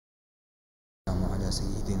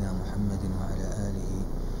سيدنا محمد وعلى آله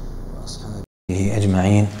وأصحابه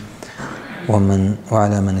أجمعين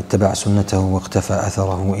وعلى من اتبع سنته واقتفى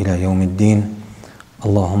أثره إلى يوم الدين.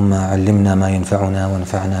 اللهم علمنا ما ينفعنا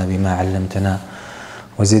وانفعنا بما علمتنا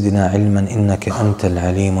وزدنا علما إنك أنت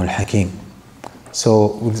العليم الحكيم.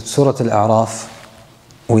 So with Surah Al-A'raf,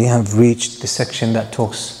 we have reached the section that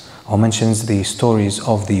talks or mentions the stories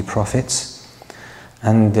of the prophets,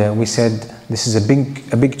 and we said this is a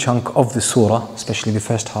big chunk of the surah, especially the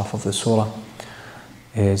first half of the surah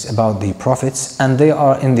is about the prophets, and they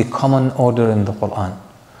are in the common order in the Quran,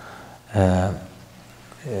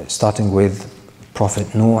 starting with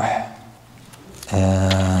Prophet Nuh,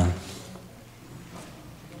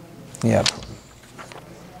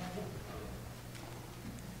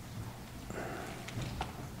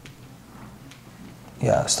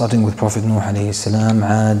 starting with Prophet Nuh alayhi salam,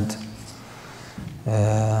 Ad,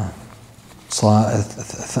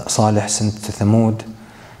 Salih sent to Thamud,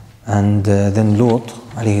 and then Lut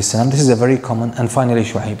alayhi salam. This is a very common, and finally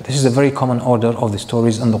Shu'aib. This is a very common order of the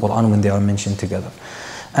stories in the Quran when they are mentioned together.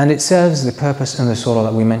 And it serves the purpose in the surah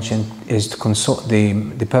that we mentioned is to console,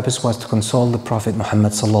 the purpose was to console the Prophet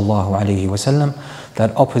Muhammad sallallahu alayhi wasallam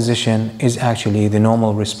that opposition is actually the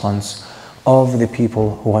normal response of the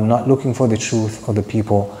people who are not looking for the truth, or the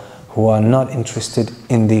people who are not interested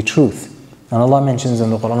in the truth. And Allah mentions in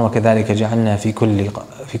the Quran, وَكَذَلِكَ جَعَلْنَا فِي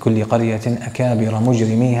كُلِّ قَرْيَةٍ أَكَابِرَ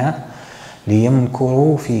مُجْرِمِيهَا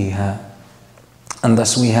لِيَمْكُرُوا فِيهَا. And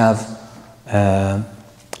thus we have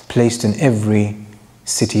placed in every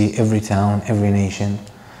city, every town, every nation,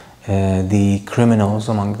 the criminals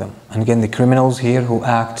among them. And again, the criminals here who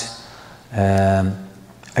act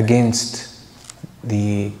against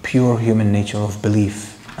the pure human nature of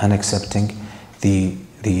belief and accepting the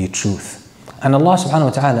truth. And Allah subhanahu wa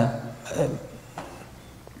ta'ala,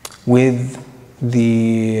 with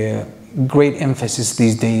the great emphasis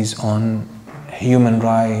these days on human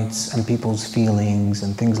rights and people's feelings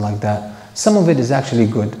and things like that, some of it is actually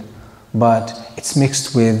good, but it's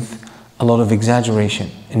mixed with a lot of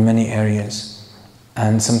exaggeration in many areas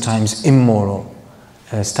and sometimes immoral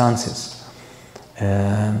stances.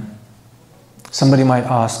 Somebody might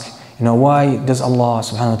ask, why does Allah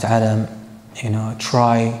subhanahu wa ta'ala,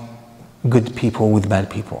 try good people with bad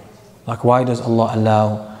people? Like, why does Allah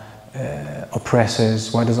allow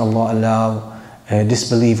oppressors? Why does Allah allow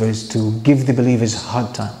disbelievers to give the believers a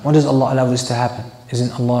hard time? Why does Allah allow this to happen?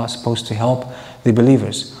 Isn't Allah supposed to help the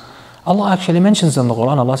believers? Allah actually mentions in the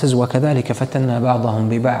Quran, Allah says, وَكَذَلِكَ فَتَنَّا بَعْضَهُمْ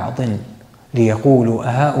بِبَعْضٍ لِيَقُولُوا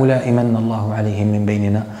أَهَؤُلَاءِ مَنَّ اللَّهُ عَلَيْهِمْ مِنْ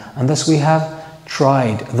بَيْنِنَا. And thus we have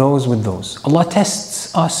tried those with those. Allah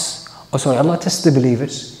tests Allah tests the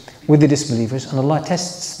believers with the disbelievers, and Allah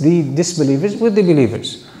tests the disbelievers with the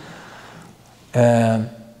believers.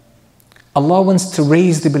 Allah wants to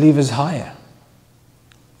raise the believers higher,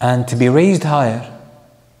 and to be raised higher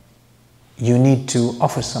you need to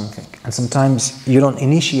offer something, and sometimes you don't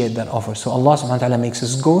initiate that offer. So Allah subhanahu wa ta'ala makes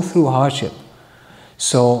us go through hardship,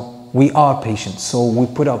 so we are patient, so we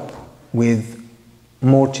put up with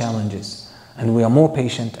more challenges and we are more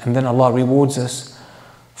patient, and then Allah rewards us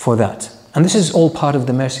for that. And this is all part of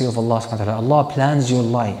the mercy of Allah subhanahu wa ta'ala. Allah plans your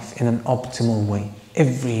life in an optimal way.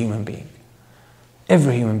 Every human being,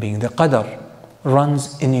 the qadr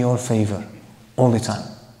runs in your favor all the time.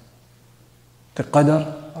 The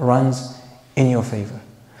qadr runs in your favor.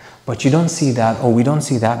 But you don't see that, or we don't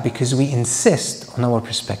see that, because we insist on our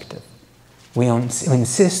perspective. We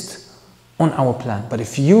insist on our plan. But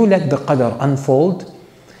if you let the qadr unfold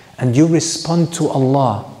and you respond to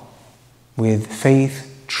Allah with faith,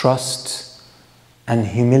 trust and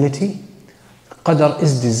humility, qadr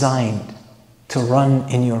is designed to run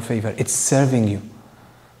in your favor. It's serving you.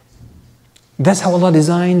 That's how Allah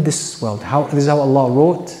designed this world. This is how Allah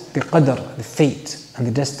wrote the qadr, the fate and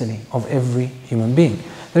the destiny of every human being.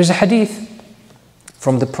 There is a hadith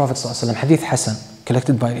from the Prophet ﷺ, hadith Hasan,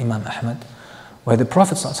 collected by Imam Ahmad, where the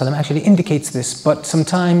Prophet ﷺ actually indicates this, but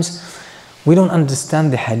sometimes we don't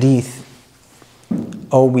understand the hadith,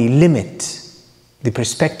 or we limit the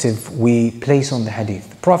perspective we place on the hadith.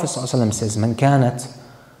 The Prophet ﷺ says, "Man kanat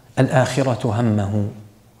al-akhiratu hammahu,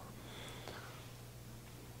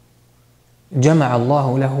 جمع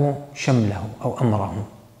الله له شمله أو أمره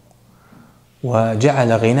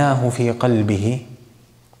وجعل غناه في قلبه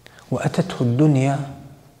وأتته الدنيا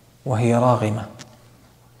وهي راغمة."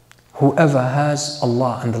 Whoever has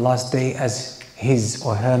Allah and the last day as his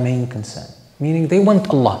or her main concern, meaning they want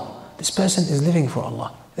Allah. This person is living for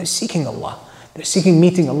Allah. They're seeking Allah. They're seeking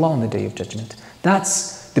meeting Allah on the Day of Judgment.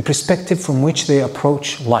 That's the perspective from which they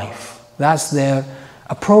approach life. That's their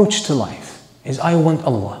approach to life, is I want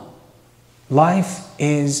Allah. Life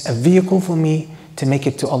is a vehicle for me to make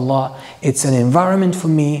it to Allah. It's an environment for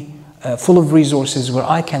me full of resources where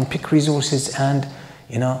I can pick resources and,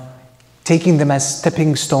 taking them as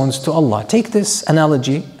stepping stones to Allah. Take this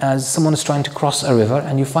analogy as someone is trying to cross a river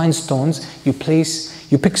and you find stones, you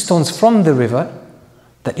pick stones from the river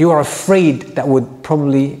that you are afraid that would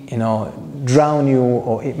probably, drown you,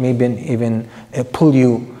 or it may even pull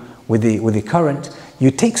you with the current.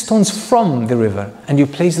 You take stones from the river and you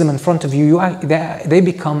place them in front of you. They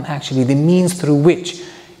become actually the means through which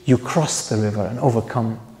you cross the river and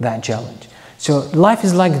overcome that challenge. So life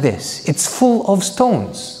is like this. It's full of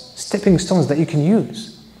stones, stepping stones that you can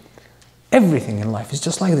use. Everything in life is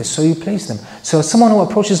just like this. So you place them. So someone who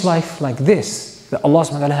approaches life like this, that Allah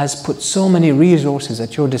subhanahu wa ta'ala has put so many resources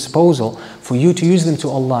at your disposal for you to use them to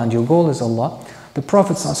Allah, and your goal is Allah. The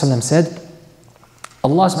Prophet ﷺ said,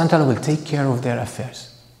 Allah subhanahu wa ta'ala will take care of their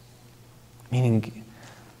affairs. Meaning,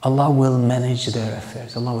 Allah will manage their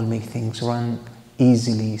affairs. Allah will make things run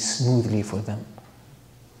easily, smoothly for them.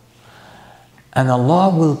 And Allah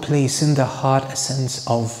will place in their heart a sense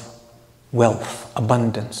of wealth,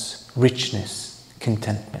 abundance, richness,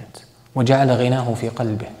 contentment. وَجَعَلَ غِنَاهُ فِي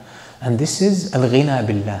قَلْبِهِ. And this is al-ghina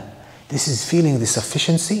billah. This is feeling the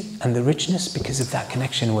sufficiency and the richness because of that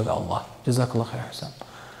connection with Allah. Jazakallah khair, Hassan.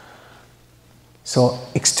 So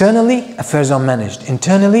externally, affairs are managed.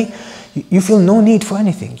 Internally, you feel no need for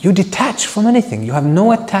anything. You detach from anything. You have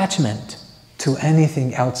no attachment to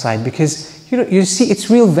anything outside because you see its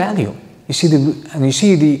real value. You see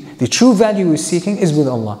the true value you're seeking is with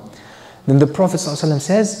Allah. Then the Prophet ﷺ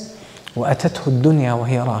says, وَأَتَتْهُ الدُّنْيَا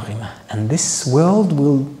وَهِيَ رَاغِمَةٌ. And this world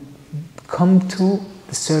will come to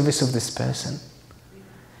the service of this person,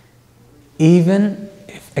 even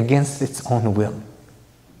if against its own will.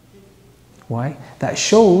 Why? That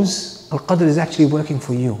shows Al-Qadr is actually working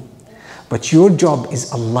for you. But your job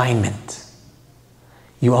is alignment.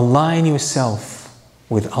 You align yourself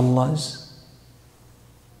with Allah's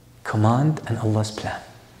command and Allah's plan.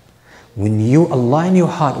 When you align your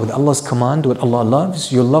heart with Allah's command, what Allah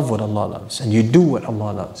loves, you love what Allah loves, and you do what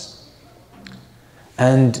Allah loves.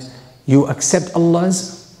 And you accept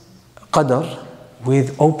Allah's qadr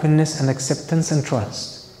with openness and acceptance and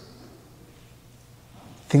trust.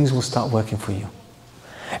 Things will start working for you.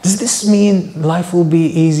 Does this mean life will be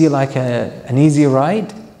easy, like an easy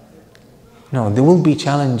ride? No, there will be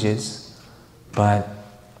challenges, but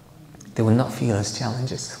they will not feel as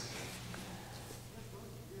challenges.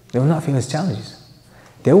 They will not feel as challenges.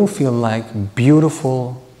 They will feel like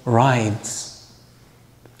beautiful rides,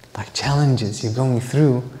 like challenges you're going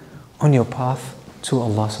through on your path to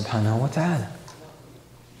Allah subhanahu wa ta'ala.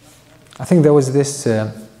 I think there was this,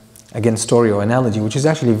 again, story or analogy, which is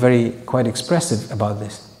actually quite expressive about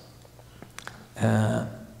this.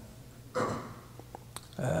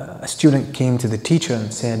 A student came to the teacher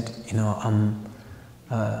and said, I'm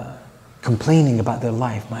complaining about their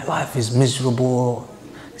life. My life is miserable,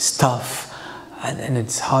 it's tough, and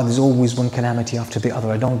it's hard. There's always one calamity after the other.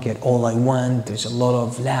 I don't get all I want. There's a lot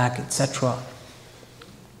of lack, etc.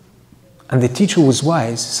 And the teacher was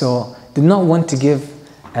wise, so did not want to give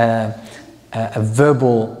a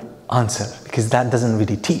verbal answer, because that doesn't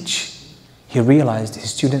really teach. He realized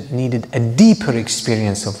his student needed a deeper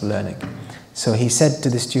experience of learning. So he said to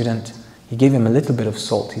the student, he gave him a little bit of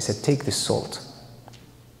salt. He said, take this salt.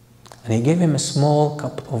 And he gave him a small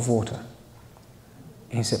cup of water.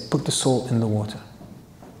 And he said, put the salt in the water.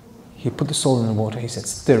 He put the salt in the water. He said,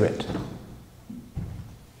 stir it.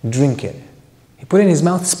 Drink it. He put it in his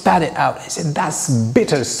mouth, spat it out. He said, that's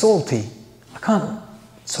bitter, salty. I can't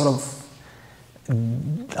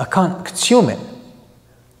consume it.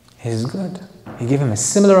 He says, good. He gave him a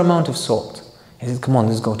similar amount of salt. He said, come on,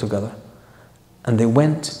 let's go together. And they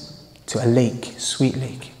went to a lake, sweet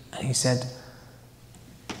lake. And he said,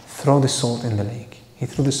 throw the salt in the lake. He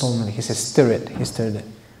threw the salt in the lake. He said, stir it. He stirred it.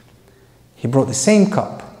 He brought the same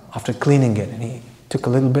cup after cleaning it, and he took a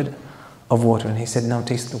little bit of water, and he said, now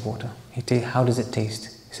taste the water. How does it taste?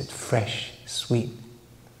 He said, fresh, sweet.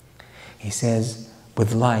 He says,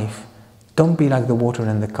 with life, don't be like the water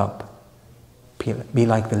in the cup. Be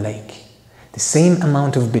like the lake. The same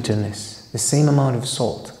amount of bitterness, the same amount of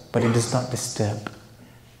salt, but it does not disturb.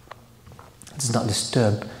 It does not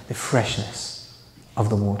disturb the freshness of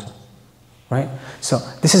the water. Right? So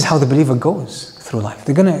this is how the believer goes through life.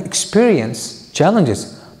 They're going to experience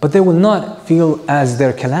challenges, but they will not feel as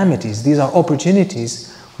their calamities. These are opportunities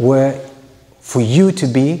for you to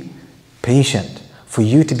be patient, for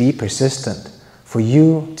you to be persistent, for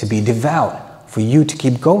you to be devout, for you to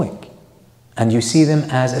keep going. And you see them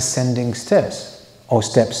as ascending stairs or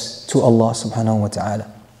steps to Allah subhanahu wa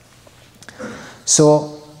ta'ala.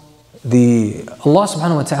 So Allah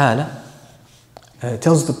subhanahu wa ta'ala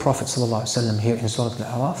tells the Prophet ﷺ here in Surah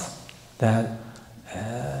Al-A'raf that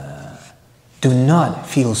do not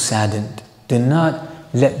feel saddened. Do not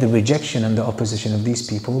let the rejection and the opposition of these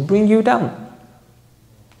people bring you down.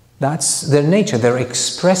 That's their nature. They're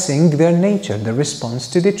expressing their nature, their response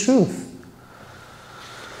to the truth.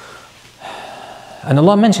 And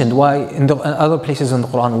Allah mentioned why in the other places in the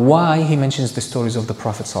Quran, why He mentions the stories of the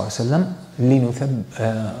Prophet ﷺ.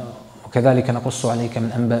 وَكَذَلِكَ نَقُصُّ عَلَيْكَ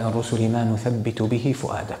مِنْ أَنْبَاءِ الرُّسُلِ مَا نُثَبِّتُ بِهِ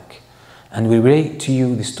فُؤَادَكَ. And we relate to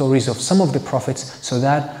you the stories of some of the prophets so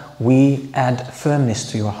that we add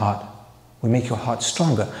firmness to your heart. We make your heart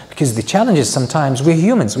stronger. Because the challenge is sometimes we're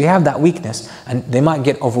humans, we have that weakness and they might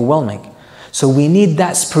get overwhelming. So we need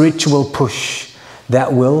that spiritual push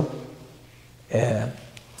that will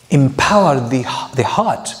empower the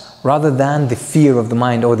heart rather than the fear of the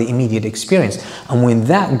mind or the immediate experience. And when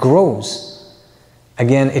that grows,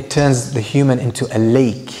 again, it turns the human into a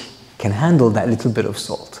lake, can handle that little bit of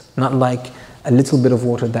salt. Not like a little bit of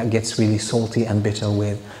water that gets really salty and bitter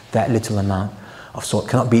with that little amount of salt.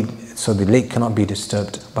 So the lake cannot be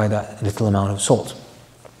disturbed by that little amount of salt.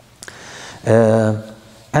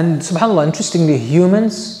 And subhanAllah, interestingly,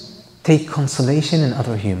 humans take consolation in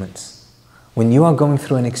other humans. When you are going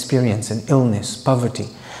through an experience, an illness, poverty,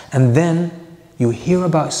 and then you hear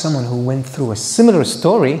about someone who went through a similar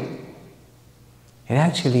story, it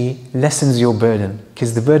actually lessens your burden,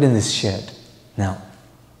 because the burden is shared now.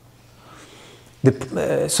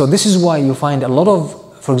 So this is why you find a lot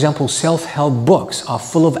of, for example, self-help books are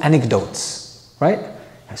full of anecdotes, right?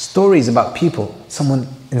 Stories about people, someone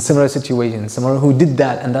in similar situations, someone who did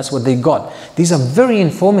that and that's what they got. These are very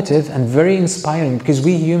informative and very inspiring because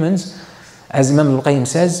we humans, as Imam Al-Qayyim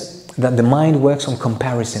says, that the mind works on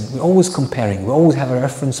comparison. We're always comparing. We always have a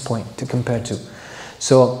reference point to compare to.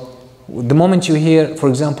 So the moment you hear, for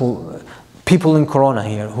example, people in Corona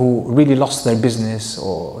here who really lost their business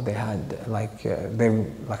or they had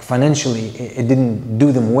financially it didn't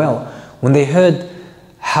do them well, when they heard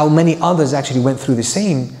how many others actually went through the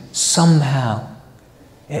same, somehow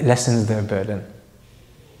it lessens their burden.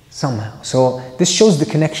 Somehow. So this shows the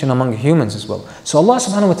connection among humans as well. So Allah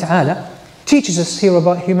subhanahu wa ta'ala teaches us here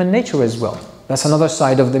about human nature as well. That's another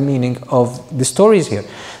side of the meaning of the stories here.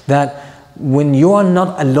 That when you are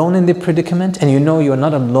not alone in the predicament and you know you're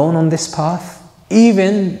not alone on this path,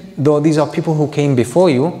 even though these are people who came before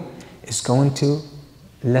you, it's going to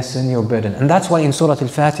lessen your burden. And that's why in Surah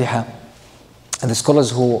Al-Fatiha, and the scholars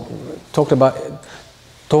who talked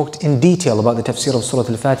in detail about the tafsir of Surah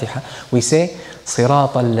Al-Fatiha, we say,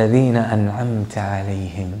 صِرَاطَ الَّذِينَ أَنْعَمْتَ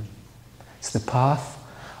عَلَيْهِمْ. It's the path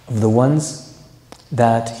of the ones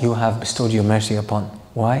that you have bestowed your mercy upon.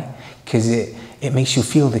 Why? Because it makes you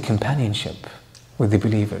feel the companionship with the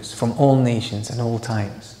believers from all nations and all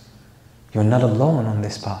times. You're not alone on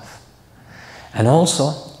this path. And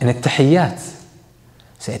also in التحيات,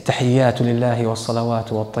 say التحيات لله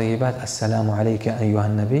والصلوات والطيبات السلام عليك أيها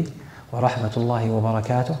النبي ورحمة الله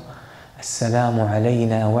وبركاته السلام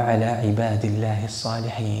علينا وعلى عباد الله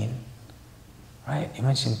الصالحين. Right? You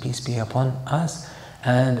mentioned peace be upon us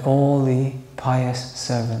and all the pious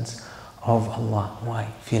servants of Allah. Why?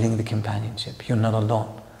 Feeling the companionship. You're not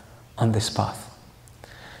alone on this path.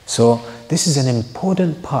 So this is an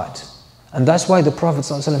important part. And that's why the Prophet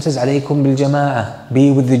ﷺ says, alaykum bil jama'ah,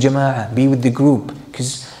 be with the jama'ah, be with the group.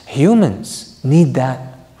 Because humans need that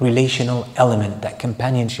relational element, that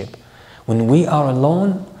companionship. When we are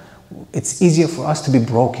alone, it's easier for us to be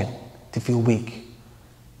broken, to feel weak.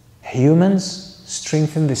 Humans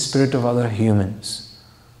strengthen the spirit of other humans.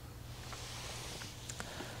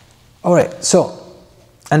 Alright, so,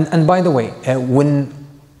 and by the way, when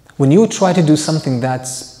you try to do something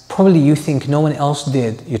that's probably you think no one else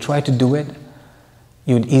did, you try to do it,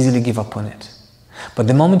 you would easily give up on it. But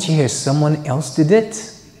the moment you hear someone else did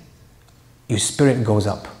it, your spirit goes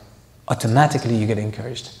up. Automatically you get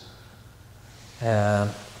encouraged.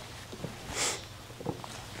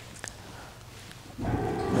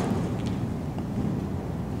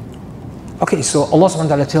 Okay, so Allah subhanahu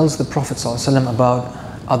wa ta'ala tells the Prophet ﷺ about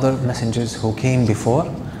other messengers who came before,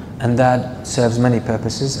 and that serves many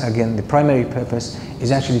purposes. Again, the primary purpose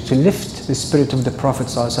is actually to lift the spirit of the Prophet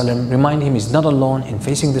ﷺ, remind him he's not alone in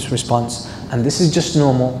facing this response, and this is just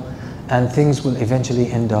normal, and things will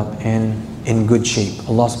eventually end up in good shape.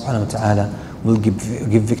 Allah subhanahu wa ta'ala will give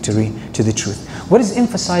victory to the truth. What is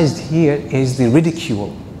emphasized here is the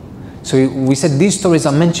ridicule. So we said these stories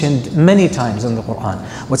are mentioned many times in the Quran.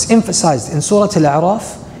 What's emphasized in Surah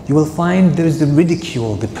Al-A'raf, you will find there is the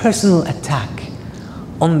ridicule, the personal attack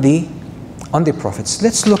on the prophets.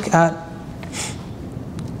 Let's look at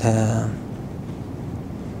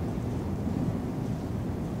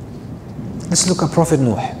Let's look at Prophet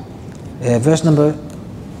Nuh. Verse number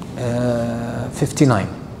 59.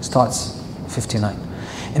 Starts 59.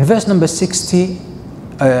 In verse number 60,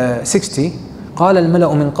 قال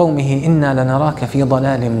الملأ من قومه إنا لنراك في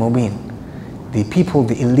ضلال مبين. The people,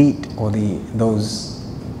 the elite, or the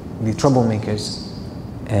troublemakers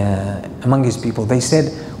among his people, they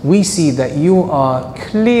said, we see that you are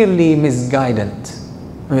clearly misguided.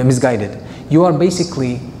 You are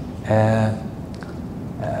basically,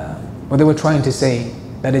 what they were trying to say,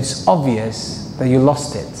 that it's obvious that you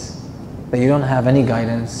lost it, that you don't have any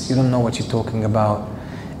guidance, you don't know what you're talking about,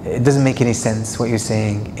 it doesn't make any sense what you're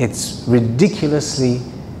saying, it's ridiculously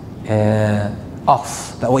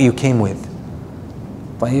off, that what you came with.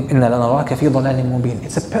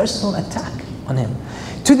 It's a personal attack on him,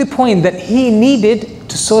 to the point that he needed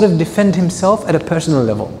to sort of defend himself at a personal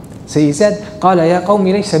level. So he said, قَالَ يَا قَوْمِ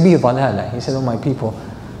لَيْسَ بِي ضَلَالَةٌ. He said, oh my people,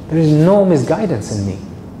 there is no misguidance in me.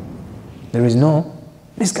 There is no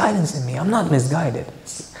misguidance in me. I'm not misguided.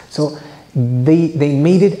 So they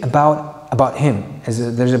made it about him.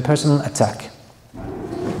 There's a personal attack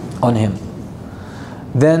on him.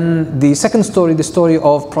 Then the second story, the story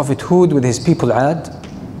of Prophet Hud with his people Ad.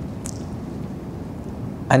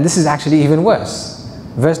 And this is actually even worse.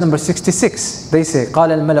 Verse number 66, they say,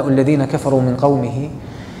 قال الملأ الذين كفروا من قومه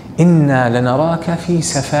إنا لنراك في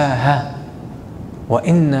سفاهة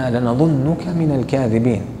وإنا لنظنك من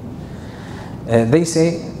الكاذبين. They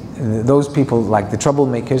say, those people, like the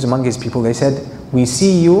troublemakers among his people, they said, we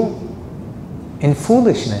see you in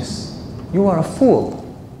foolishness. You are a fool.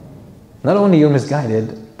 Not only you're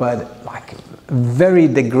misguided, but like very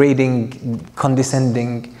degrading,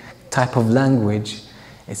 condescending type of language.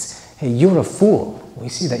 It's, hey, you're a fool. We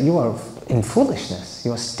see that you are in foolishness.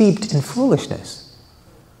 You are steeped in foolishness.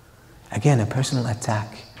 Again, a personal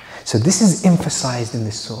attack. So this is emphasized in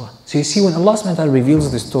this surah. So you see, when Allah subhanahu wa ta'ala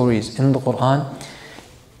reveals the stories in the Quran,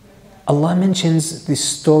 Allah mentions this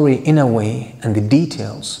story in a way, and the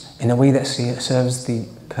details, in a way that serves the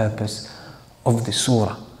purpose of the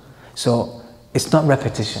surah. So it's not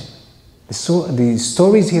repetition. The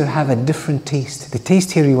stories here have a different taste. The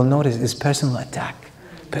taste here, you will notice, is personal attack.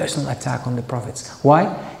 Personal attack on the prophets. Why?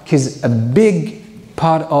 Because a big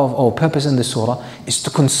part of or purpose in the surah is to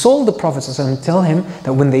console the prophets and tell him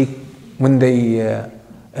that when they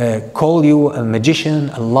call you a magician,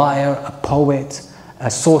 a liar, a poet, a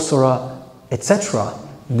sorcerer, etc.,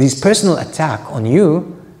 this personal attack on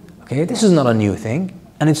you, okay, this is not a new thing,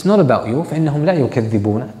 and it's not about you. فإنهم لا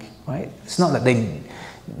يكذبونك, right? It's not that they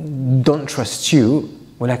don't trust you,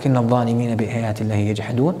 ولكن الظالمين بآيات الله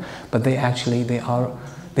يجحدون, but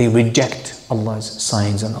they reject Allah's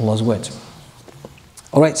signs and Allah's words.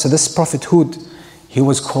 Alright, so this Prophet Hud, he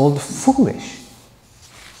was called foolish.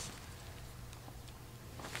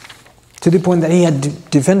 To the point that he had to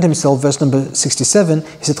defend himself. Verse number 67,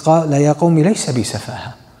 he said, قَالَ يَا قَوْمِ لَيْسَ بِي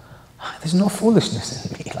سَفَاهَةٌ. There's no foolishness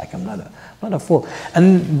in me, like I'm not a fool.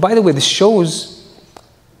 And by the way, this shows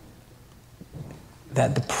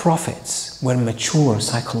that the prophets were mature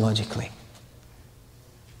psychologically.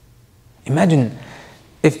 Imagine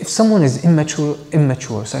if someone is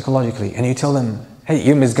immature psychologically, and you tell them, hey,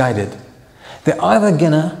 you're misguided, they're either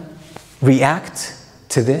gonna react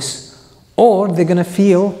to this, or they're gonna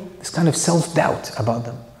feel this kind of self-doubt about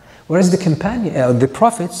them. Whereas the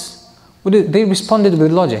prophets, they responded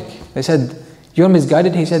with logic. They said, you're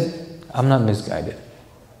misguided. He said, I'm not misguided.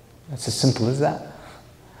 It's as simple as that.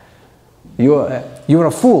 You're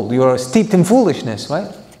a fool. You're steeped in foolishness,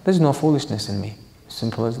 right? There's no foolishness in me.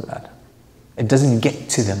 Simple as that. It doesn't get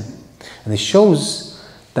to them. And it shows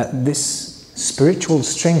that this spiritual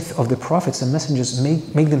strength of the prophets and messengers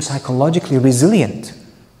make them psychologically resilient.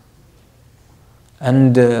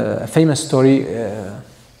 And a famous story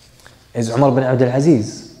is Umar bin Abdul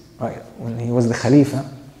Aziz, right? When he was the Khalifa,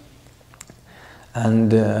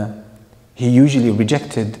 and he usually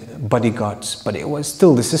rejected bodyguards, but it was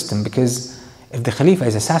still the system, because if the Khalifa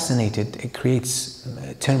is assassinated, it creates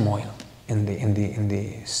turmoil in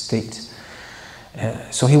the state.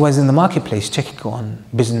 So he was in the marketplace checking on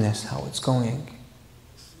business, how it's going,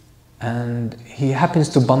 and he happens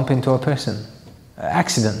to bump into a person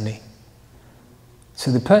accidentally. So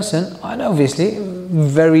the person, and obviously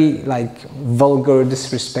very like vulgar,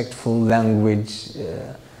 disrespectful language,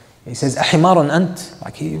 he says, "Ahimarun ant,"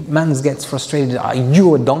 like man gets frustrated. Are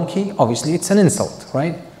you a donkey? Obviously, it's an insult,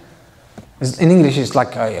 right? In English, it's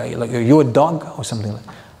like you a dog or something like.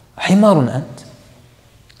 Ahimarun ant.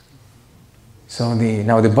 So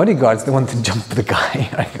now the bodyguards, they want to jump the guy.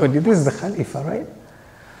 Right? This is the Khalifa, right?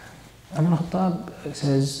 Umar Khattab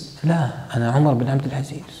says, "La, ana Umar bin Abdul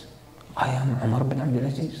Aziz. I am Umar bin Abdul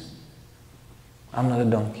Aziz. I'm not a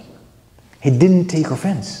donkey." He didn't take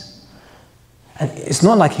offense. And it's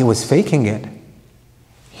not like he was faking it.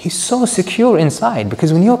 He's so secure inside,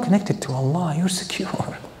 because when you're connected to Allah, you're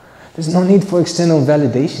secure. There's no need for external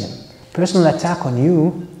validation. Personal attack on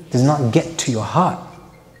you does not get to your heart,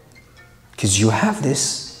 because you have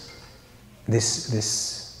this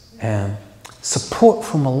support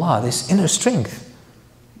from Allah, this inner strength.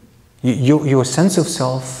 Your sense of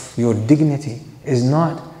self, your dignity is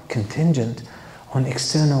not contingent on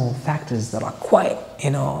external factors that are quite,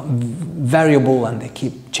 variable, and they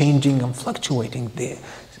keep changing and fluctuating.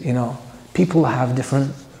 People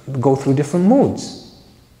go through different moods.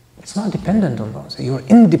 It's not dependent on those. You're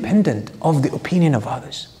independent of the opinion of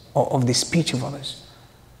others or of the speech of others.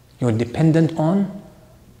 You're dependent on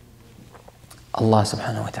Allah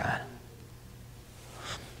subhanahu wa ta'ala.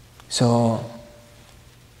 So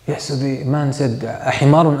the man said,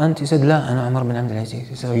 أحمار أنت? He said, لا أنا عمر بن عبد العزيز.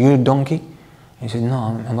 He said, are you a donkey? He said, no,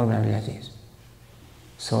 I'm Umar bin Abdul Aziz.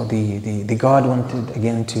 So the guard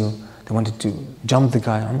wanted to jump the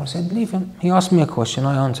guy. Umar said, leave him. He asked me a question,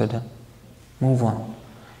 I answered him. Move on.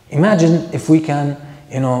 Imagine if we can,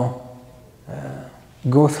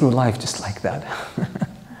 go through life just like that.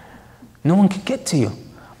 No one can get to you.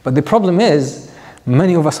 But the problem is,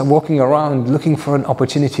 many of us are walking around looking for an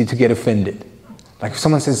opportunity to get offended. Like if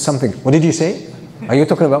someone says something, what did you say? Are you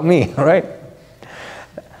talking about me, right?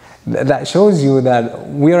 That shows you that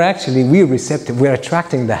we're receptive, we're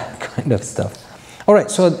attracting that kind of stuff. All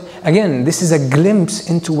right, so again, this is a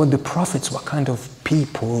glimpse into what kind of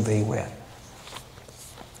people they were.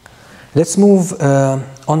 Let's move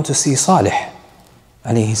on to see Salih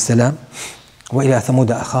alayhi salam. وَإِلَى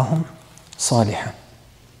ثَمُودَ أَخَاهُمْ صَالِحًا.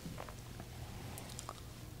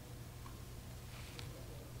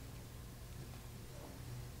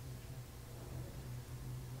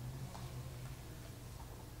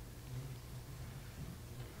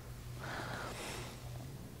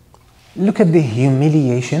 Look at the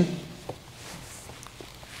humiliation.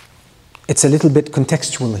 It's a little bit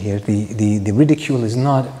contextual here. The ridicule is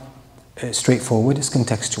not straightforward, it's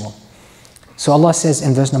contextual. So Allah says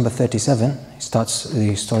in verse number 37, He starts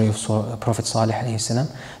the story of Prophet Salih alayhi salam,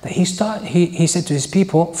 that he said to his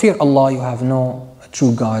people, fear Allah, you have no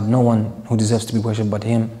true God, no one who deserves to be worshipped but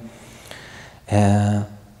Him. There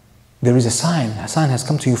is a sign has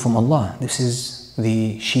come to you from Allah. This is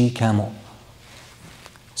the she-camel.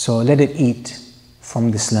 So let it eat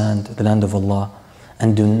from this land, the land of Allah,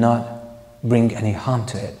 and do not bring any harm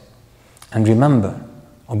to it. And remember,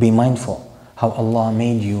 or be mindful, how Allah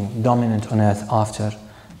made you dominant on earth after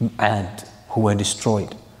Ad, who were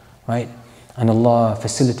destroyed, right? And Allah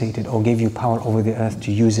facilitated or gave you power over the earth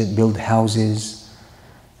to use it, build houses,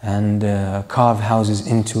 and carve houses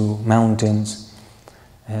into mountains.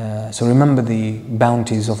 So remember the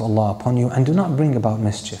bounties of Allah upon you, and do not bring about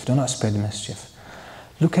mischief, do not spread mischief.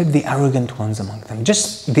 Look at the arrogant ones among them,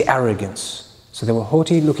 just the arrogance. So they were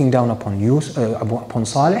haughty, looking down upon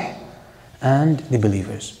Salih and the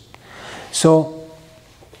believers. So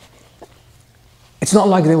it's not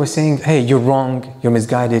like they were saying, hey, you're wrong, you're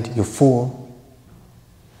misguided, you're fool.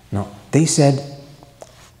 No, they said,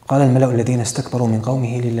 قال الملأ الذين استكبروا من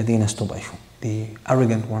قومه للذين استضعفوا. The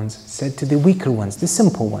arrogant ones said to the weaker ones, the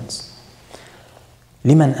simple ones,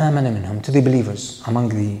 لمن آمن منهم, to the believers, among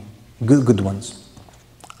the good ones.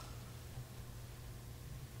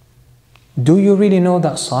 Do you really know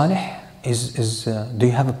that Salih do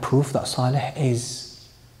you have a proof that Salih is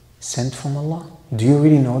sent from Allah? Do you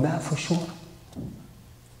really know that for sure?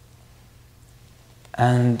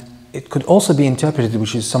 And it could also be interpreted,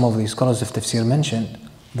 which is some of the scholars of tafsir mentioned,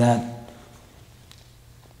 that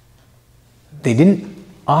they didn't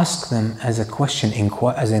ask them as a question,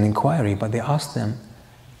 as an inquiry, but they asked them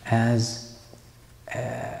as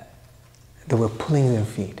they were pulling their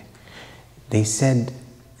feet. They said,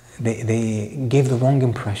 they gave the wrong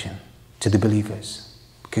impression to the believers,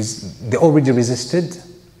 because they already resisted,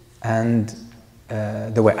 and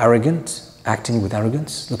they were arrogant, acting with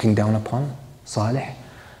arrogance, looking down upon Salih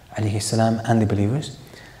alayhi salam and the believers.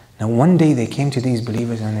 Now one day they came to these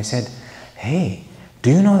believers and they said, hey,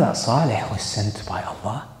 do you know that Salih was sent by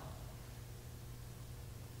Allah?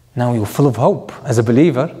 Now you're full of hope as a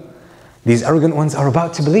believer. These arrogant ones are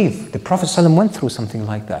about to believe. The Prophet ﷺ went through something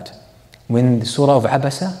like that. When the surah of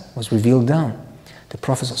Abasa was revealed down, the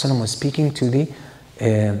Prophet ﷺ was speaking to the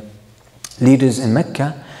leaders in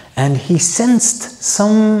Mecca, and he sensed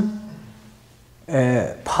some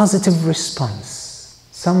positive response,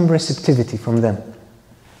 some receptivity from them.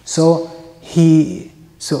 So he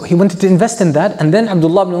wanted to invest in that, and then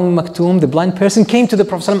Abdullah ibn Maktoum, the blind person, came to the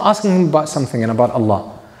Prophet ﷺ asking him about something and about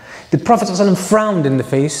Allah. The Prophet ﷺ frowned in the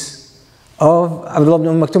face of Abdullah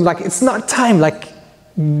ibn Maktoum, like it's not time, like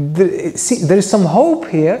there is some hope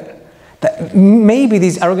here that maybe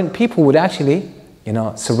these arrogant people would actually,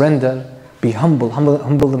 surrender, be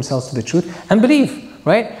humble themselves to the truth and believe,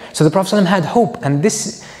 right? So the Prophet ﷺ had hope, and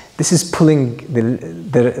this is pulling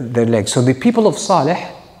their legs. So the people of Salih,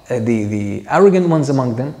 the arrogant ones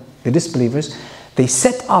among them, the disbelievers, they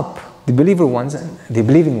set up the believing ones,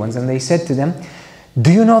 and they said to them,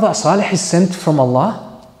 do you know that Salih is sent from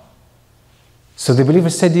Allah? So the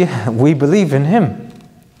believers said, yeah, we believe in him.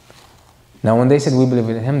 Now when they said we believe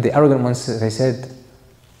in him, the arrogant ones, they said,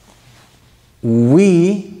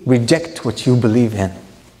 we reject what you believe in.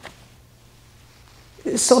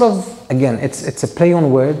 It's sort of, again, it's a play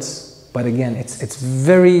on words, but again, it's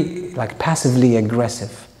very like passively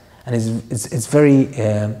aggressive, and it's very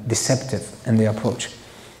deceptive in the approach.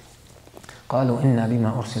 قالوا إنا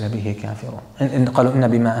بما أرسل به كافرون قالوا إنا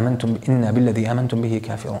بالذي آمنتم به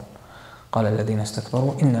كافرون قال الذين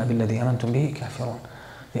استكبروا إنا بالذي آمنتم به كافرون.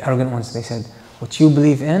 The arrogant ones, they said, what you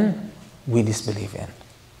believe in, we disbelieve in.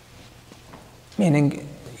 Meaning,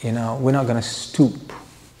 we're not going to stoop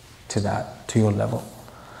to that, to your level.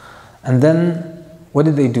 And then, what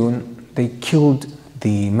did they do? They killed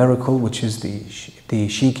the miracle, which is the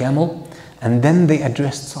she-camel, and then they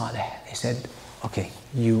addressed Salih. They said, okay,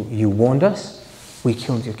 you warned us, we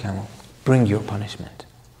killed your camel, bring your punishment.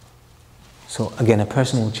 So again, a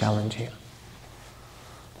personal challenge here.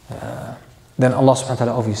 Then Allah subhanahu wa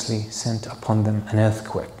ta'ala obviously sent upon them an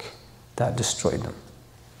earthquake that destroyed them.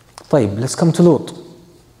 طيب, let's come to Lut.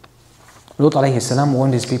 Lut alayhi salam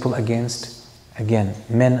warned his people against, again,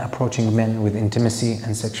 men approaching men with intimacy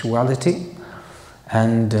and sexuality.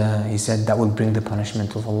 And he said that will bring the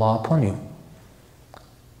punishment of Allah upon you.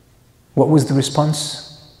 What was the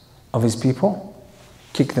response of his people?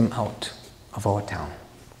 Kick them out of our town.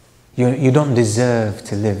 You don't deserve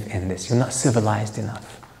to live in this. You're not civilized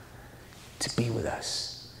enough to be with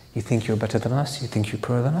us. You think you're better than us? You think you're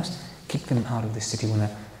poorer than us? Kick them out of the city. We want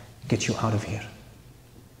to get you out of here.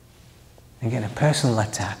 Again, a personal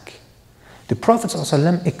attack. The Prophet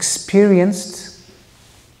ﷺ experienced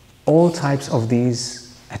all types of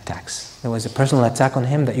these attacks. There was a personal attack on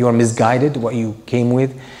him that you are misguided. What you came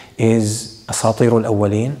with is asatir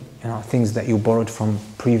al-awwaleen, things that you borrowed from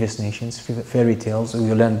previous nations, fairy tales.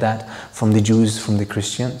 You learned that from the Jews, from the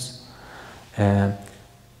Christians. Inna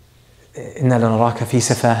lanaraka fi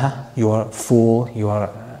safaha, you are a fool, you are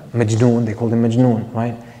majnoon, they call them majnoon,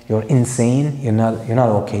 right? You're insane, you're not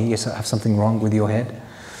okay, you have something wrong with your head.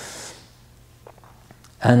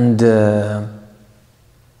 And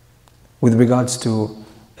with regards to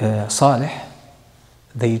Salih,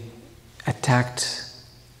 they attacked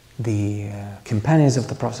the companions of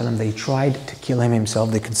the Prophet ﷺ. They tried to kill him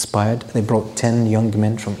himself, they conspired, they brought 10 young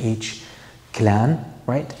men from each clan,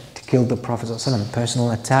 right, to kill the Prophet ﷺ.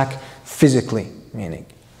 Personal attack, physically, meaning.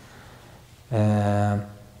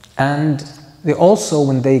 And they also,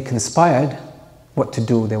 when they conspired what to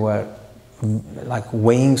do, they were like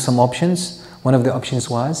weighing some options. One of the options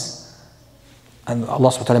was, and Allah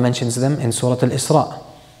subhanahu wa ta'ala mentions them in Surah Al-Isra,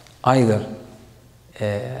 either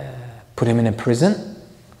put him in a prison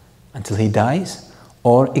until he dies,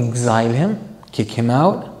 or exile him, kick him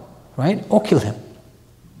out, right, or kill him.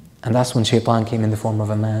 And that's when Shaitan came in the form of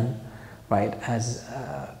a man, right, as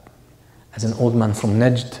an old man from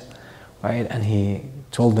Najd, right, and he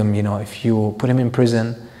told them, if you put him in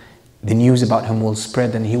prison, the news about him will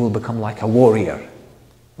spread and he will become like a warrior,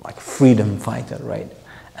 like a freedom fighter, right?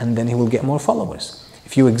 And then he will get more followers.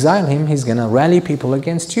 If you exile him, he's going to rally people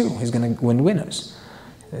against you. He's going to win winners.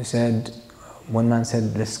 They said, one man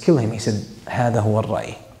said, let's kill him. He said, هذا هو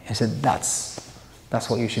الرأي. He said, that's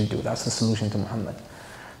what you should do. That's the solution to Muhammad,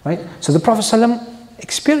 right? So the Prophet ﷺ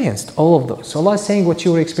experienced all of those. So Allah is saying what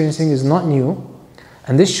you were experiencing is not new.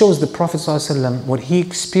 And this shows the Prophet ﷺ, what he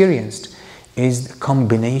experienced is the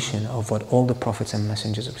combination of what all the prophets and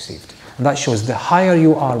messengers received. And that shows the higher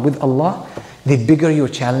you are with Allah, the bigger your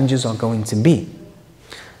challenges are going to be.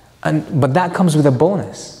 But that comes with a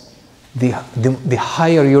bonus. The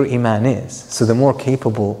higher your iman is, so the more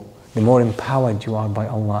capable, the more empowered you are by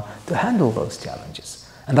Allah to handle those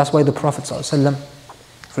challenges. And that's why the Prophet ﷺ,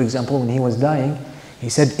 for example, when he was dying, he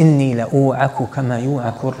said, إِنِّي لَأُوعَكُ كَمَا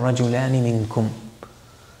يُوعَكُ الرَّجُلَانِ مِنْكُمْ.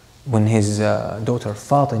 When his daughter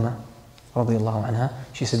Fatima, radiallahu anha,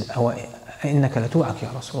 she said, إِنَّكَ لَتُوعَكْ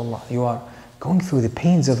يَا رَسُولَ اللَّهِ. You are going through the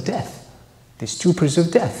pains of death, the stupors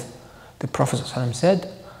of death. The Prophet ﷺ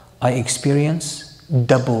said, I experience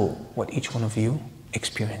double what each one of you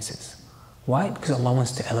experiences. Why? Because Allah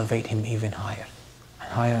wants to elevate him even higher.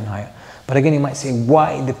 higher and higher. But again, you might say,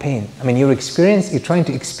 why the pain? I mean, you're trying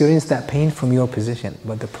to experience that pain from your position.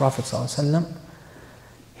 But the Prophet ﷺ,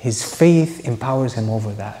 his faith empowers him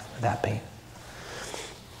over that pain.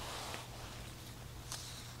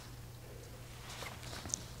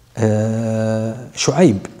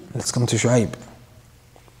 Shu'aib, let's come to Shu'aib.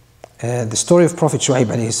 The story of Prophet Shu'aib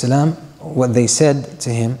alayhi salam, what they said to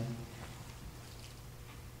him.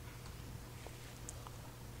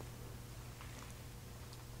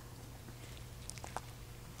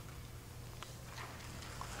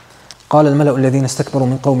 قال الملأ الذين استكبروا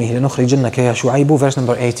من قومه لنخرجنك يا شعيب, verse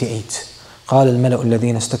number 88. قال الملأ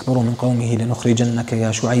الذين استكبروا من قومه لنخرجنك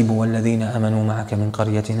يا شعيب والذين آمنوا معك من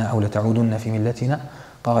قريتنا أو لتعودن في ملتنا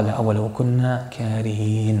قال أولو كنا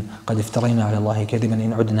كارهين قد افترينا على الله كذبا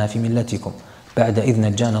إن عدنا في ملتكم بعد إذ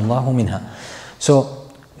نجانا الله منها.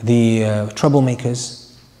 So the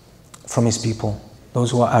troublemakers from his people,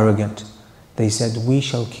 those who are arrogant, they said, we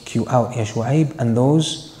shall kick you out, Ya Shu'aib, and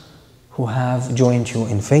those who have joined you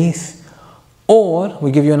in faith, or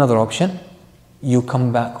we give you another option, you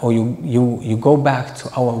come back, or you go back to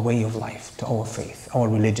our way of life, to our faith, our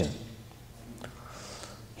religion.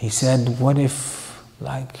 He said, what if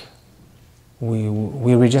we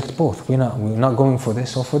reject both? We're not going for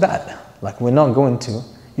this or for that. We're not going to,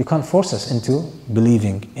 you can't force us into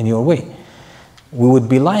believing in your way. We would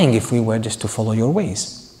be lying if we were just to follow your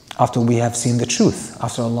ways after we have seen the truth,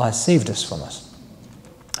 after Allah has saved us from us.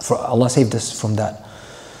 Allah saved us from that.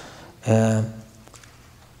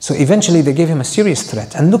 So eventually they gave him a serious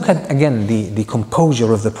threat. And look at again the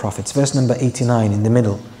composure of the prophets. Verse number 89 in the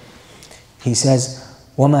middle. He says,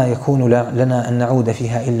 وَمَا يَكُونُ لَنَا أَن نَعُودَ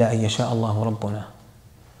فِيهَا إِلَّا أَن يَشَاءَ اللَّهُ رَبُّنَا.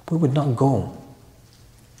 We would not go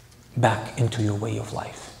back into your way of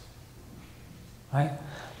life. Right?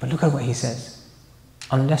 But look at what he says.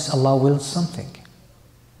 Unless Allah wills something.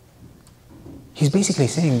 He's basically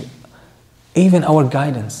saying, even our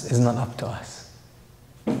guidance is not up to us.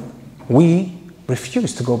 We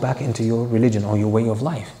refuse to go back into your religion or your way of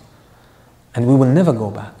life. And we will never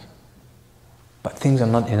go back. But things are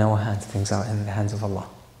not in our hands, things are in the hands of Allah.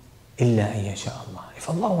 إِلَّا أَن يَشَاءَ اللَّهُ. If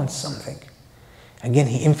Allah wants something, again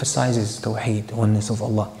he emphasizes Tawheed, the oneness of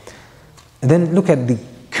Allah. And then look at the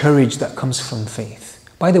courage that comes from faith.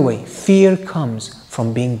 By the way, fear comes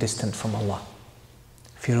from being distant from Allah.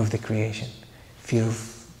 Fear of the creation, fear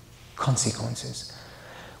of consequences.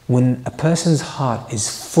 When a person's heart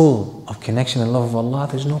is full of connection and love of Allah,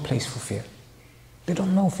 there's no place for fear. They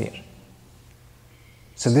don't know fear.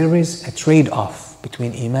 So there is a trade-off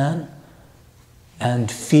between Iman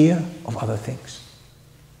and fear of other things.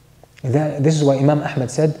 This is why Imam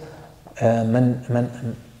Ahmad said,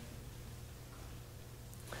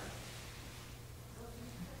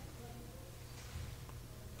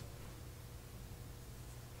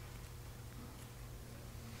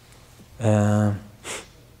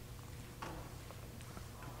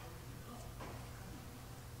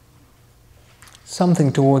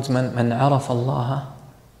 something towards من عرف الله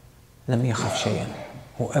لم يخف شيئا.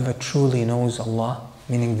 Whoever truly knows Allah,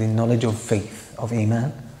 meaning the knowledge of faith, of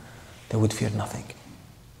Iman, they would fear nothing.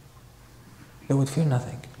 They would fear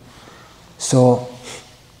nothing. So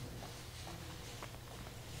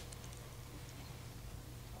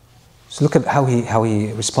look at how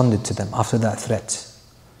he responded to them after that threat.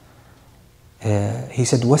 He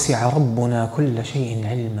said, وَسِعَ رَبُّنَا كُلَّ شَيْءٍ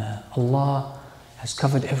عِلْمًا. Allah has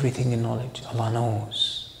covered everything in knowledge. Allah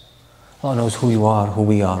knows. Allah knows who you are, who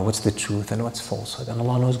we are, what's the truth and what's falsehood. And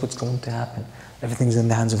Allah knows what's going to happen. Everything's in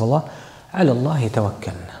the hands of Allah. عَلَى اللَّهِ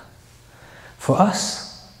تَوَكَّلْنَا. For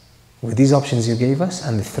us, with these options you gave us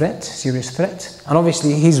and the threat, serious threat, and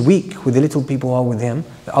obviously he's weak with the little people who are with him,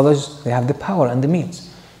 the others, they have the power and the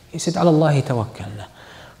means. He said, عَلَى اللَّهِ تَوَكَّلْنَا.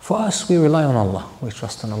 For us, we rely on Allah. We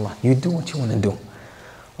trust on Allah. You do what you want to do.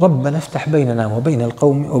 رَبَّنَا افتح بيننا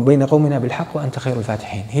وبين قومنا بالحق وأنت خير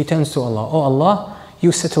الفاتحين. He turns to Allah. Oh Allah,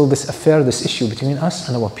 you settle this affair, this issue between us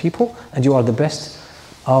and our people, and you are the best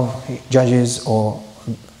of judges, or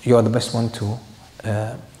you are the best one to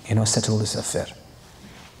settle this affair.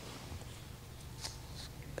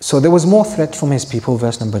 So there was more threat from his people,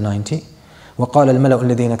 verse number 90. وقال الملأ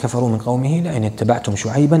الذين كفروا من قومه لئن اتبعتم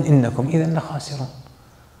شعيبا إنكم إذا لخاسرون.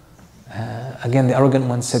 Again, the arrogant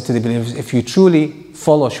ones said to the believers, if you truly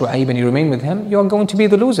follow Shu'aib and you remain with him, you are going to be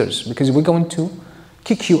the losers, because we're going to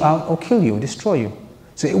kick you out or kill you, destroy you.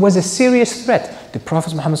 So it was a serious threat. The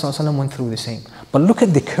Prophet Muhammad ﷺ went through the same. But look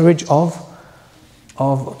at the courage of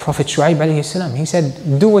Prophet Shu'aib alayhi salam. He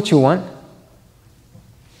said, do what you want.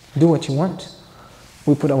 Do what you want.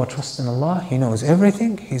 We put our trust in Allah. He knows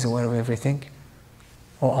everything. He's aware of everything.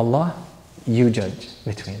 Oh Allah, you judge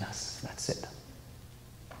between us. That's it.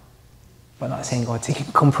 but not saying, oh, take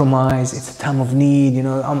a compromise, it's a time of need,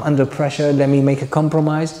 I'm under pressure, let me make a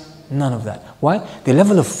compromise. None of that. Why? The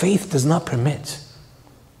level of faith does not permit.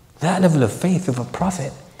 That level of faith of a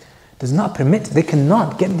prophet does not permit. They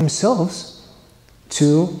cannot get themselves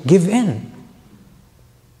to give in.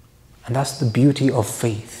 And that's the beauty of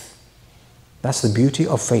faith. That's the beauty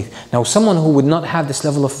of faith. Now, someone who would not have this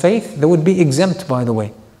level of faith, they would be exempt, by the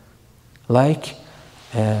way. Like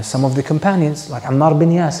some of the companions, like Ammar bin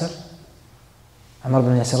Yasir. Ammar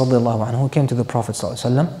bin Yasir radiallahu anhu, who came to the Prophet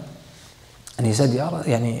ﷺ, and he said,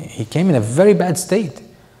 he came in a very bad state.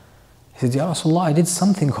 He said, Ya Rasulullah, I did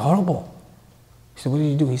something horrible. He said, what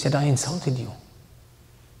did you do? He said, I insulted you.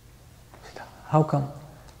 He said, how come?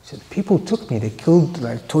 He said, people took me, they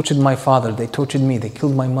tortured my father, they tortured me, they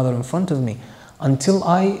killed my mother in front of me, until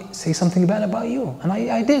I say something bad about you. And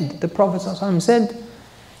I did. The Prophet ﷺ said,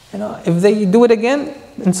 if they do it again,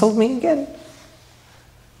 insult me again.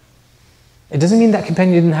 It doesn't mean that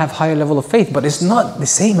companion didn't have higher level of faith, but it's not the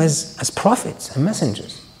same as prophets and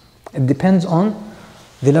messengers. It depends on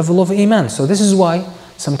the level of iman. So this is why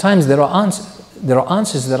sometimes there are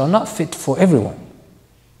answers that are not fit for everyone.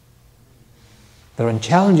 There are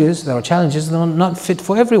challenges that are not fit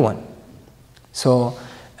for everyone. So,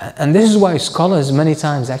 and this is why scholars many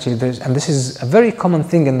times actually, and this is a very common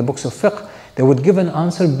thing in the books of fiqh, they would give an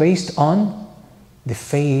answer based on the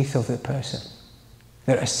faith of the person.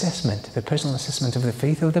 Their assessment, their personal assessment of the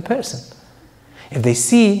faith of the person. If they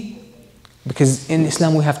see, because in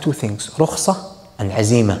Islam we have two things, rukhsa and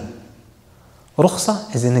azima.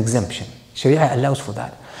 Rukhsa is an exemption. Sharia allows for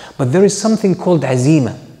that. But there is something called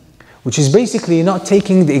azima, which is basically not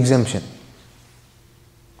taking the exemption.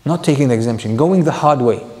 Not taking the exemption, going the hard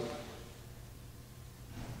way.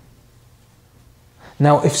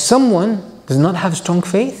 Now, if someone does not have strong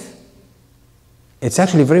faith, it's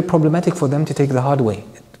actually very problematic for them to take the hard way.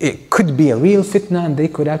 It could be a real fitna and they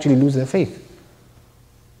could actually lose their faith.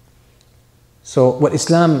 So what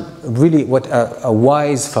Islam really, what a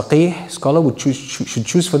wise faqih scholar should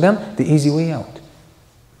choose for them, the easy way out.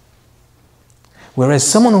 Whereas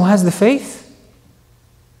someone who has the faith,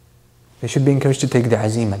 they should be encouraged to take the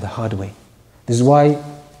azima, the hard way. This is why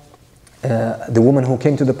the woman who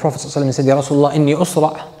came to the Prophet ﷺ said, Ya Rasulullah, inni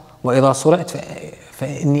usra' wa idha sura'at fa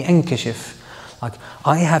inni ankashif. Like,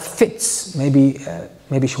 I have fits, maybe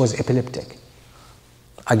she was epileptic.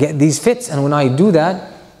 I get these fits, and when I do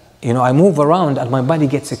that, I move around and my body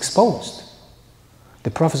gets exposed. The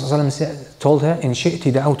Prophet ﷺ told her, In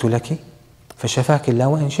shi'ti da'awtu laki, fashafaki Allah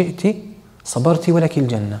wa in shi'ti sabarti wa laki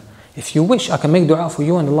al-jannah. If you wish, I can make dua for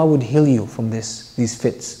you and Allah would heal you from these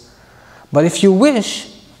fits. But if you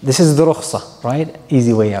wish, this is the rukhsa, right?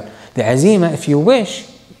 Easy way out. The azima, if you wish,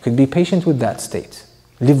 you could be patient with that state.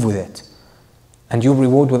 Live with it. And your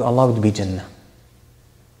reward with Allah would be Jannah.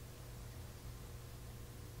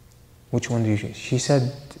 Which one do you choose? She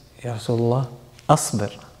said, Ya Rasulullah,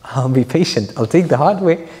 asbir. I'll be patient. I'll take the hard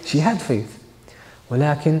way. She had faith.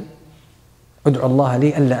 ولكن ادعو الله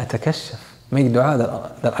لي ألا أتكشف. Make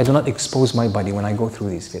dua that I do not expose my body when I go through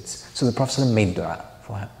these fits. So the Prophet ﷺ made dua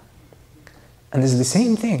for her. And this is the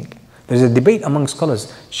same thing. There's a debate among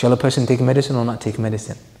scholars. Shall a person take medicine or not take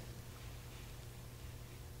medicine?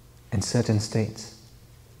 In certain states.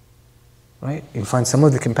 Right? You'll find some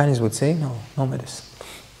of the companions would say, no medicine.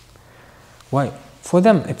 Why? For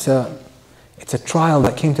them, it's a trial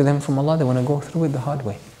that came to them from Allah. They want to go through it the hard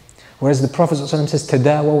way. Whereas the Prophet ﷺ says,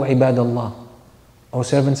 Tadawaw ibadallah. O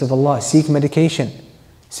servants of Allah, seek medication.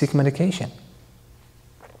 Seek medication.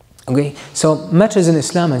 Okay? So matters in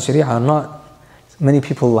Islam and Sharia are not, many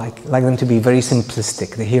people like them to be very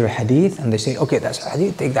simplistic. They hear a hadith and they say, okay, that's a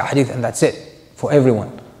hadith, take that hadith and that's it for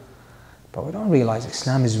everyone. But we don't realize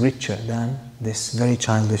Islam is richer than this very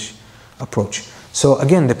childish approach. So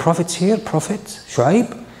again, the prophets here, Prophet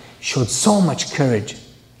Shu'aib, showed so much courage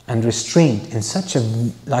and restraint in such a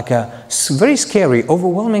very scary,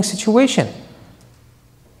 overwhelming situation.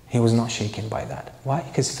 He was not shaken by that. Why?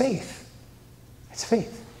 Because faith. It's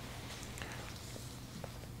faith.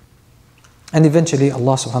 And eventually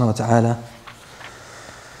Allah subhanahu wa ta'ala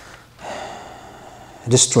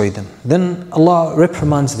destroyed them. Then Allah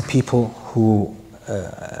reprimands the people who,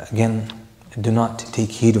 again, do not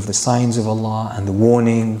take heed of the signs of Allah and the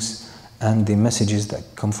warnings and the messages that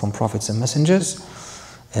come from prophets and messengers.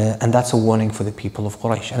 And that's a warning for the people of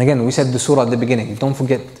Quraysh. And again, we said the surah at the beginning. Don't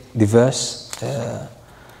forget the verse, the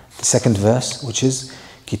second verse, which is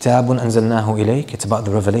Kitabun anzalnahu ilayk. It's about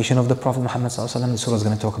the revelation of the Prophet Muhammad sallallahu alaihi wasallam. The surah is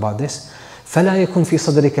going to talk about this. فَلَا يَكُنْ فِي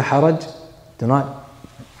صَدْرِكَ حَرَجٍ. Do not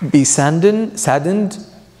be saddened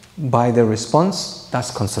by the response.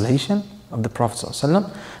 That's consolation of the Prophet sallallahu alaihi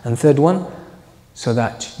wasallam. And third one, so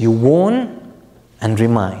that you warn and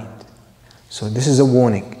remind. So this is a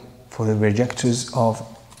warning for the rejectors of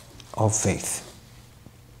faith.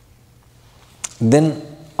 Then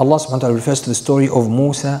Allah subhanahu wa ta'ala refers to the story of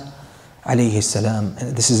Musa alayhi salam.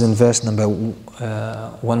 This is in verse number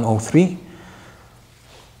 103.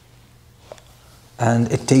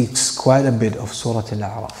 And it takes quite a bit of Surah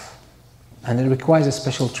Al-A'raf. And it requires a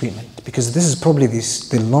special treatment because this is probably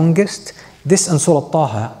the longest. This and Surah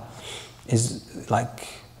Taha is like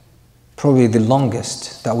probably the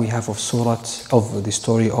longest that we have of the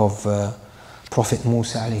story of Prophet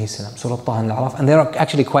Musa alayhi salam, Surah Taha and Al-A'raf, and they are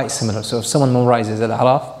actually quite similar. So if someone memorizes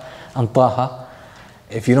Al-A'raf and Taha,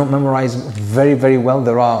 if you don't memorize very, very well,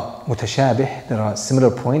 there are mutashabih, there are similar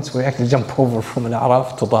points where you actually jump over from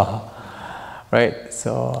Al-A'raf to Taha, right?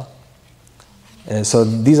 So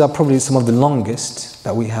these are probably some of the longest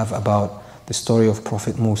that we have about the story of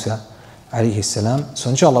Prophet Musa alayhi salam. So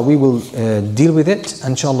inshallah we will deal with it.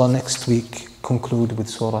 Inshallah next week conclude with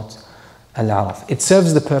Surah Al-A'raf. It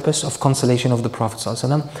serves the purpose of consolation of the Prophet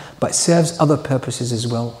ﷺ, but it serves other purposes as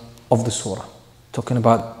well of the surah. Talking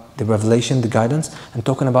about the revelation, the guidance, and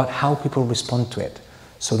talking about how people respond to it.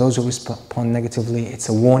 So those who respond negatively, it's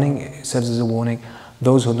a warning, it serves as a warning.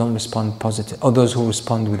 Those who don't respond positive, or those who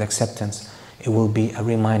respond with acceptance, it will be a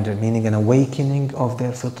reminder, meaning an awakening of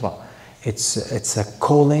their fitrah. It's a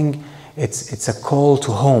calling, it's a call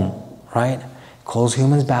to home, right? It calls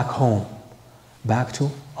humans back home, back to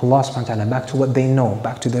Allah subhanahu wa ta'ala, back to what they know,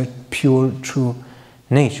 back to their pure, true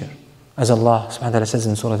nature. As Allah subhanahu wa ta'ala says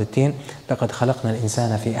in Surah Al-Tin, لَقَدْ خَلَقْنَا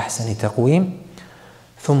الْإِنسَانَ فِي أَحْسَنِ تَقْوِيمٍ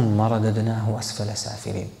ثُمَّ رَدَدْنَاهُ أَسْفَلَ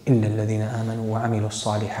سَافِلِينَ إِلَّا الَّذِينَ آمَنُوا وَعَمِلُوا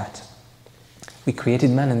الصَّالِحَاتِ. We created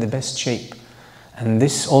man in the best shape. And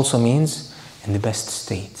this also means in the best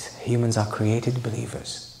state. Humans are created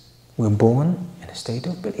believers. We're born in a state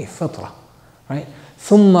of belief, fitrah, right?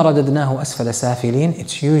 ثُمَّ رَدَدْنَاهُ أَسْفَلَ سَافِلِينَ.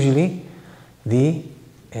 It's usually the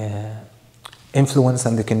influence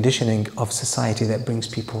and the conditioning of society that brings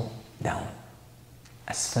people down.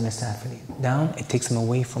 أَسْفَلَ سَافِلِينَ. Down, it takes them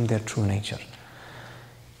away from their true nature.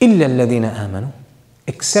 إِلَّا الَّذِينَ آمَنُوا.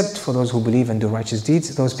 Except for those who believe and do righteous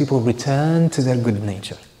deeds, those people return to their good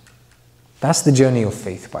nature. That's the journey of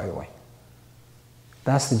faith, by the way.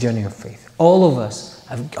 That's the journey of faith. All of us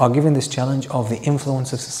are given this challenge of the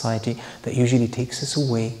influence of society that usually takes us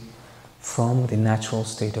away from the natural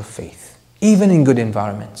state of faith. Even in good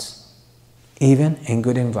environments. Even in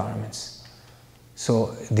good environments. So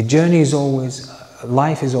the journey is always,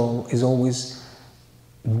 life is always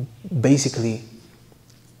basically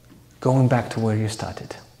going back to where you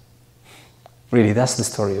started. Really, that's the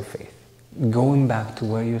story of faith. Going back to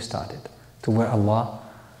where you started, to where Allah,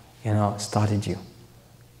 started you.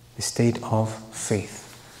 The state of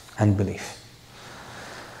faith and belief.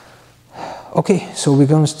 Okay, so we're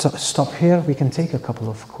going to stop here. We can take a couple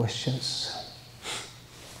of questions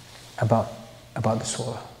about the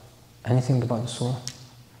surah. Anything about the surah?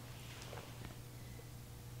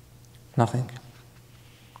 Nothing?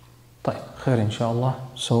 طيب, خير إن شاء الله.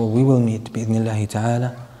 So we will meet بإذن الله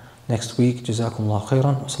تعالى next week. جزاكم الله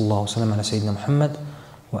خيرا وصلى الله وسلم على سيدنا محمد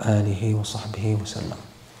وآله وصحبه وسلم.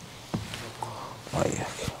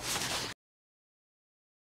 وإياك.